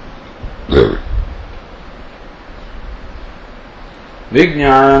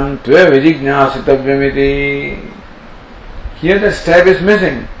 Vijnanam tve vijignyasitavyamiti. Here the step is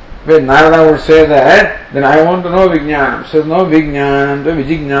missing. When Narada would say that, then I want to know Vijnanam. Says no Vijnanam tve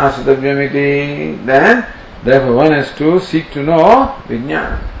vijignyasitavyamiti. Then, therefore one has to seek to know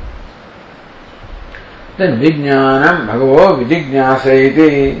Vijnanam. Then Vijnanam Bhagavo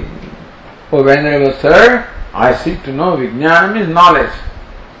Vijignyasayiti. Oh Venerable Sir, I seek to know. Vijnanam means knowledge.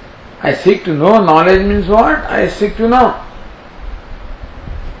 I seek to know. Knowledge means what? I seek to know.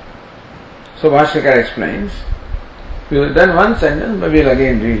 So Bhashyakara explains. We have done one sentence, but we will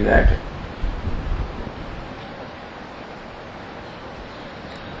again read that.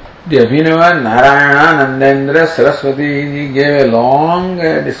 The Abhinava Narayana Nandendra Saraswati gave a long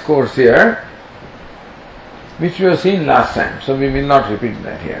discourse here, which we have seen last time, so we will not repeat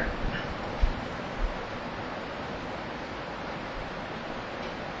that here.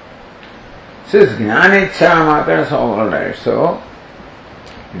 Says Jnanichha Matra, so alright, so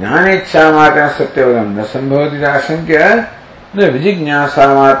Jnanichha Matra Satyavadam Nasambhavati Ashankya न विजिज्ञासा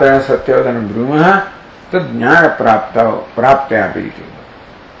मात्रेण सत्यवदनं ब्रूमः तद् ज्ञान प्राप्त्यापि इति.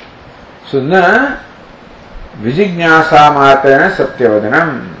 So न विजिज्ञासा मात्रेण सत्यवदनं.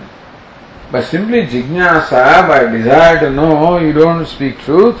 By simply jignasa, by desire to know, you don't speak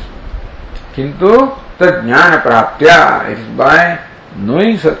truth. Kintu tad jnana praptya. It is by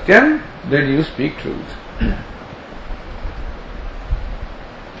knowing satyam that you speak truth.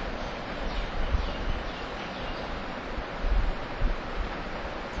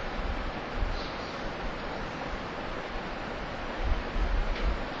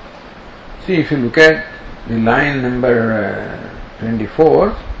 See, if you look at the line number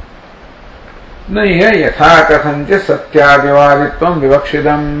 24, न यह यथा कथंच सत्यादिवादित्वं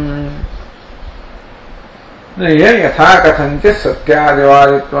विवक्षितम्. न यह यथा कथंच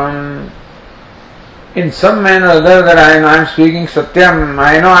सत्यादिवादित्वं. In some manner or other that I am speaking satyam,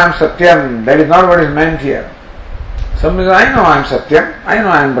 I know I am satyam. That is not what is meant here. Some is I know I am satyam, I know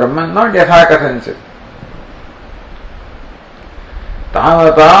I am Brahman, not yatha kathanchit.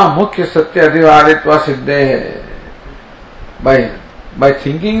 तावता मुख्य सत्य अधिवादित्व सिद्धे है. By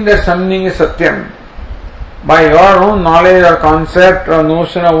thinking that something is satyam, by your own knowledge or concept or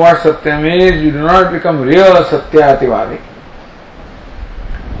notion of what satyam is, you do not become real satyātivādi.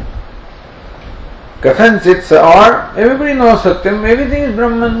 Kathanchit, or everybody knows satyam, everything is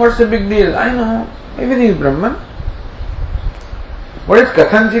Brahman, what's the big deal? I know, everything is Brahman. What is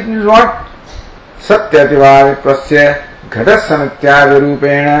kathanchit means what? Satyātivāditvasya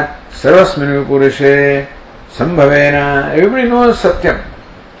घटस्समित्यादिरूपेण सर्वस्मिन् पुरुषे संभवेन. Everybody knows satyam.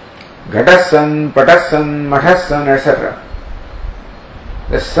 Ghatassan, patassan, mathassan, etc.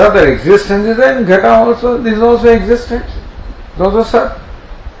 The sat, their existence is there, and ghata also, this is also existence. It's also sat.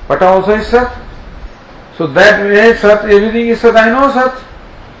 Pata also is sat. So that way sat, everything is sat, I know sat.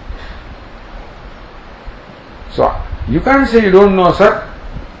 So you can't say you don't know sat.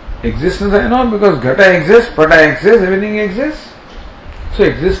 Existence I know because ghata exists, pata exists, everything exists. So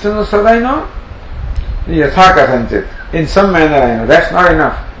existence of sat I know. Yatha kathanchit. In some manner I know. That's not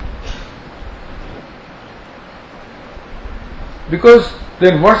enough. Because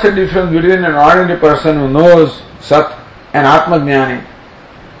then what's the difference between an ordinary person who knows sat and atmajnani?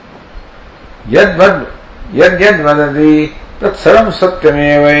 Yad vadati tat saram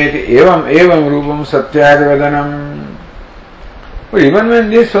satyameva iti evam rupam satyadi vadanam. But even when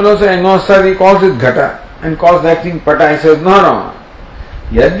this fellow says, I know sat, he calls it ghata and calls that thing pata. He says, no.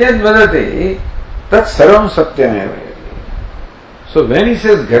 Yad vadati tat sarvam satyameva. So when he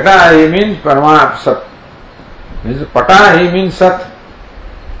says ghata, he means parama sat. When he says pata, he means sat.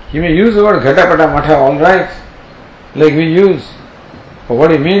 He may use the word ghata, pata, matha, all right. Like we use. But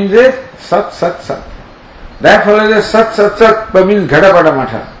what he means is sat. That fellow says sat, but means ghata, pata,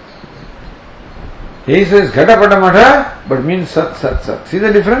 matha. He says ghata, pata, matha, but means sat. See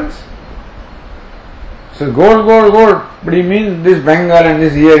the difference? So gold, but he means this bangle and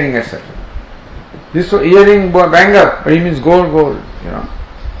this earring, etc. This earring, bangle, but he means gold, you know.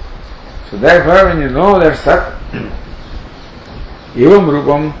 So therefore, when you know that sat, evam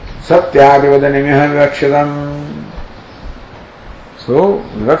rupam satyādivadanimya vivakshitam. So,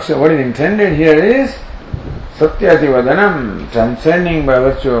 what is intended here is satyādivadanam, transcending by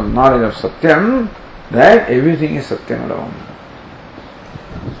virtue of knowledge of satyam, that everything is satyam alone.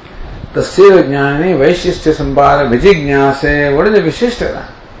 Tasya Jnani Vaishistya Sampada Vijignyase. What is the Vishishtara?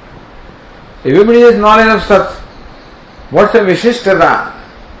 Everybody has knowledge of Sat. What's the Vishishtara?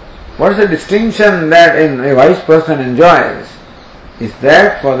 What is the distinction that a wise person enjoys? Is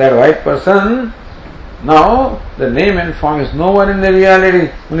that for that wise person, now the name and form is no one in the reality,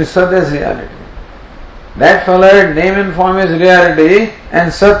 only Sat is reality. That fellow had name and form is reality,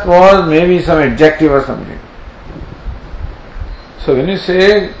 and Sat was maybe some adjective or something. So when you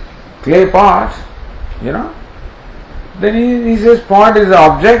say clay pot, then he says pot is the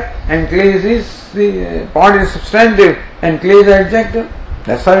object and clay is the pot is substantive and clay is the adjective.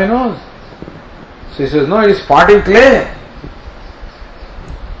 That's how he knows. So he says, no, it is potty clay.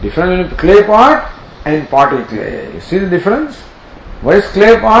 Difference between clay pot and potty clay. You see the difference? What is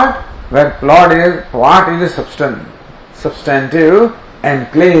clay pot? Where pot is the substantive and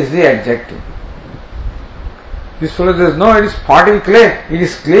clay is the adjective. This fellow says, no, it is potty clay. It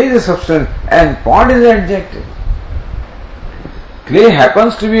is clay is the substance and pot is the adjective. Clay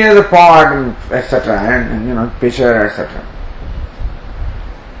happens to be as a pot, etc. and pitcher, etc.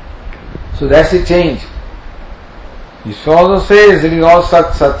 So that's the change. He also says it is all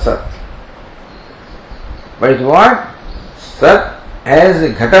Sat, Sat, Sat. But it's what? Sat as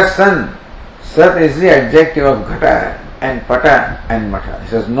Ghata San. Sat is the adjective of Ghata and Pata and Mata. He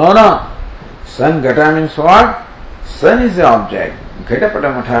says, no. San Ghata means what? Sun is the object. Ghata Pata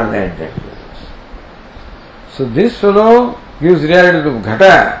Mata are the adjectives. So this fellow gives reality to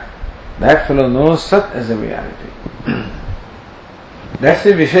Ghata. That fellow knows Sat as a reality. That's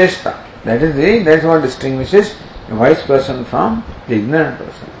the Visheshta. That's what distinguishes a wise person from the ignorant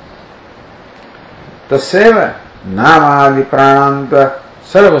person. Tasyeva namadi prananta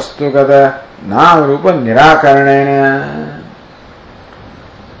sarvastugata namarupa nirakaranena.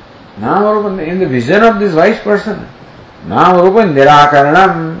 Namarupa, in the vision of this wise person, namarupa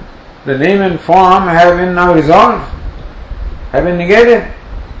nirakaranam, the name and form have been now resolved, have been negated.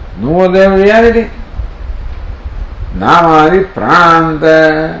 No more they have reality. Namadi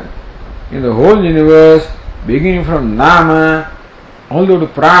prananta. In the whole universe, beginning from Nama, all the way to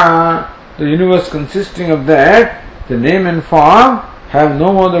Prana, the universe consisting of that, the name and form have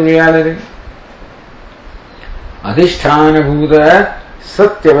no more the reality. Adhisthana bhuta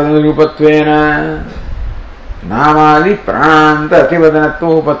satyavadana rupatvena namadi prananta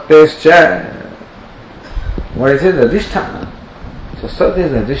ativadanatva upattescha. What is it? Adhisthana. So Sat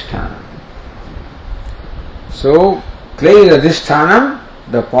is Adhisthana. So clay is Adhisthana.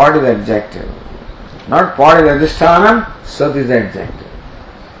 The pot is adjective. Not pot is adhisthana, Sat is adjective.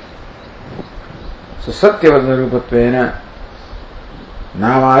 So Satyavadana Rupatvena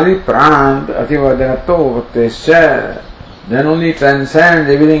Namadi Pranant Ativadanato Upattescha. Then only transcends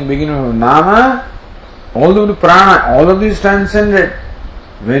everything beginning from Nama, all the way to Prana, all of these transcended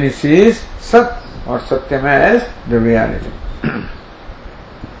when he sees Sat or Satyam as the reality.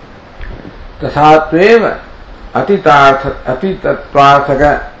 Tathatveva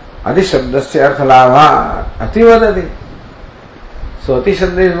Atitatvarthaka Adishabdasya Arthalabha Ativadati. So Ati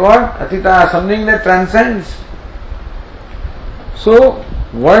Shabda is what? Atita, something that transcends. So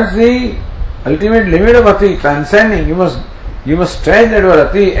what's the ultimate limit of Ati? Transcending. You must stretch that word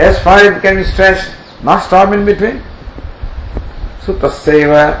Ati as far as it can be stretched, not stop in between. So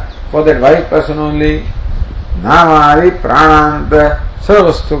Tasyeva, for that wise person only, Namadi Prananta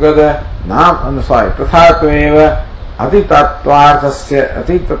Sarvastugada Tathatveva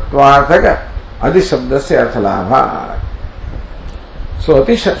Atitatvarthaka Adishabdasya Arthalabha. So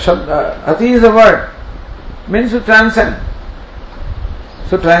Ati is a word, means to transcend.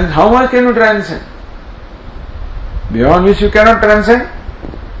 So how much can you transcend? Beyond which you cannot transcend.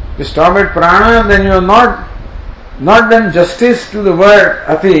 You stop at prana, then you have not done justice to the word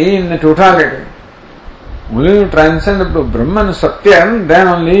Ati in the totality. Only you transcend up to Brahman Satyam, then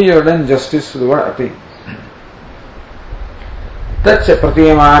only you have done justice to the word Ati. Tacha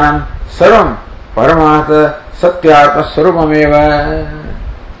Pratiyamanam Sarvam Paramata Satyatma Sarupameva.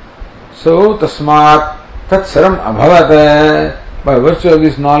 So Tasmat Tat Saram Abhavat. By virtue of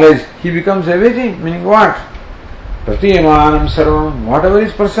this knowledge, he becomes everything. Meaning what? Pratiyamanam Sarvam, whatever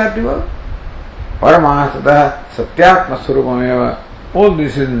is perceptible. Paramata Satyatma Sarupameva. All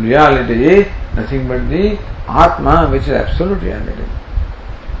this is in reality nothing but the Atma, which is absolute reality.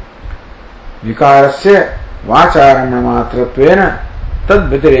 Vikarasya Vacharamana Matratvena Tad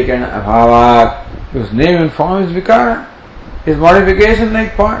Vitirekana Abhavat. Because name and form is Vikara. Is modification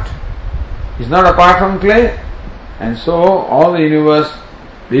like pot. Is not apart from clay. And so all the universe,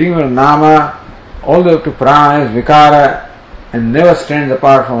 beginning from Nama, all the way to Prana is Vikara and never stands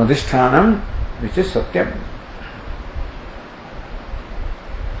apart from Adhishthanam, which is Satyam.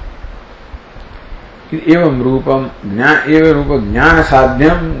 evam rupa jnana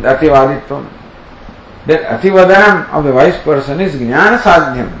sadhyam ativaditvam. That ativadanam of the wise person is jnana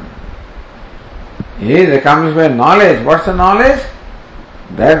sadhyam. He is accomplished by knowledge. What's the knowledge?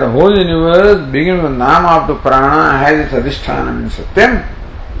 That the whole universe, beginning with nama up to prana, has its adhishthanam in satyam.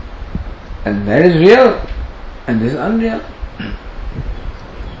 And that is real. And this is unreal.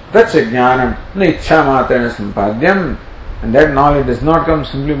 That's a jnanam. Na ichha matrena sampadhyam. And that knowledge does not come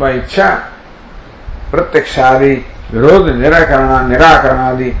simply by ichha. Pratyakshadi, virodha,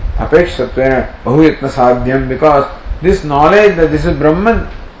 nirakaranadi, apekshatvena, bahuyatna sadhyam. Because this knowledge that this is Brahman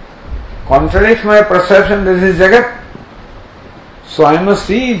contradicts my perception that this is Jagat. So I must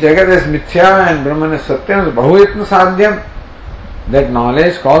see Jagat as mithya and Brahman as satyam. Bahuyatna sadhyam. That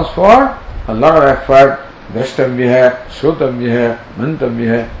knowledge calls for a lot of effort. द्रष्टव्य है, श्रोतव्य है, मंतव्य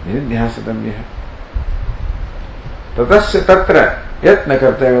है, निधिध्यासितव्य है. ततस्य तत्र यत्न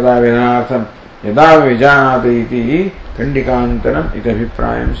कर्तव्य यदा विनार्थम यदा विजानाति इति खंडिकांतरम इति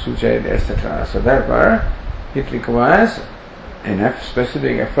अभिप्रायम सूचयति etc. So therefore it requires enough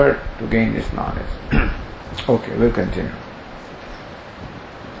specific effort to gain this knowledge. Okay, we'll continue.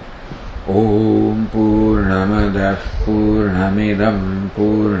 Om Purnamada Purnamidam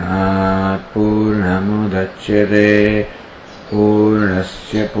Purnat Purnamudachyate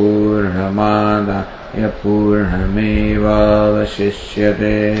Purnasya Purnamada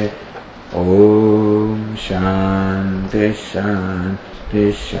Purnamevavashishyate. Om Shanti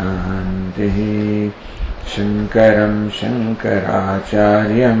Shanti Shanti. Shankaram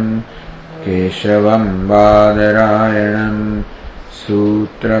Shankaracharyam Keshavam Badarayanam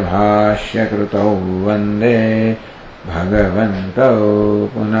Sutra Bhashya Krutau Vande Bhagavantau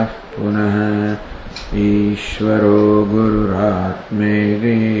Punah Punah. Ishvaro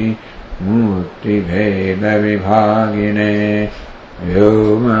Gururatmeri Murti Bheda Vibhagine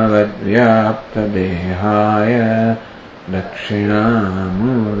Vyomavad Vyapta Dehaya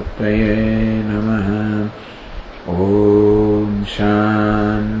Dakshinamurtaye Namaha. Om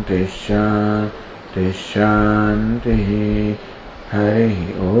Shanti Shanti Shanti. Hari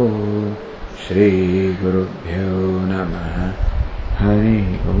Om. Shri Gurubhyo Namaha. Hari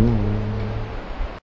Om.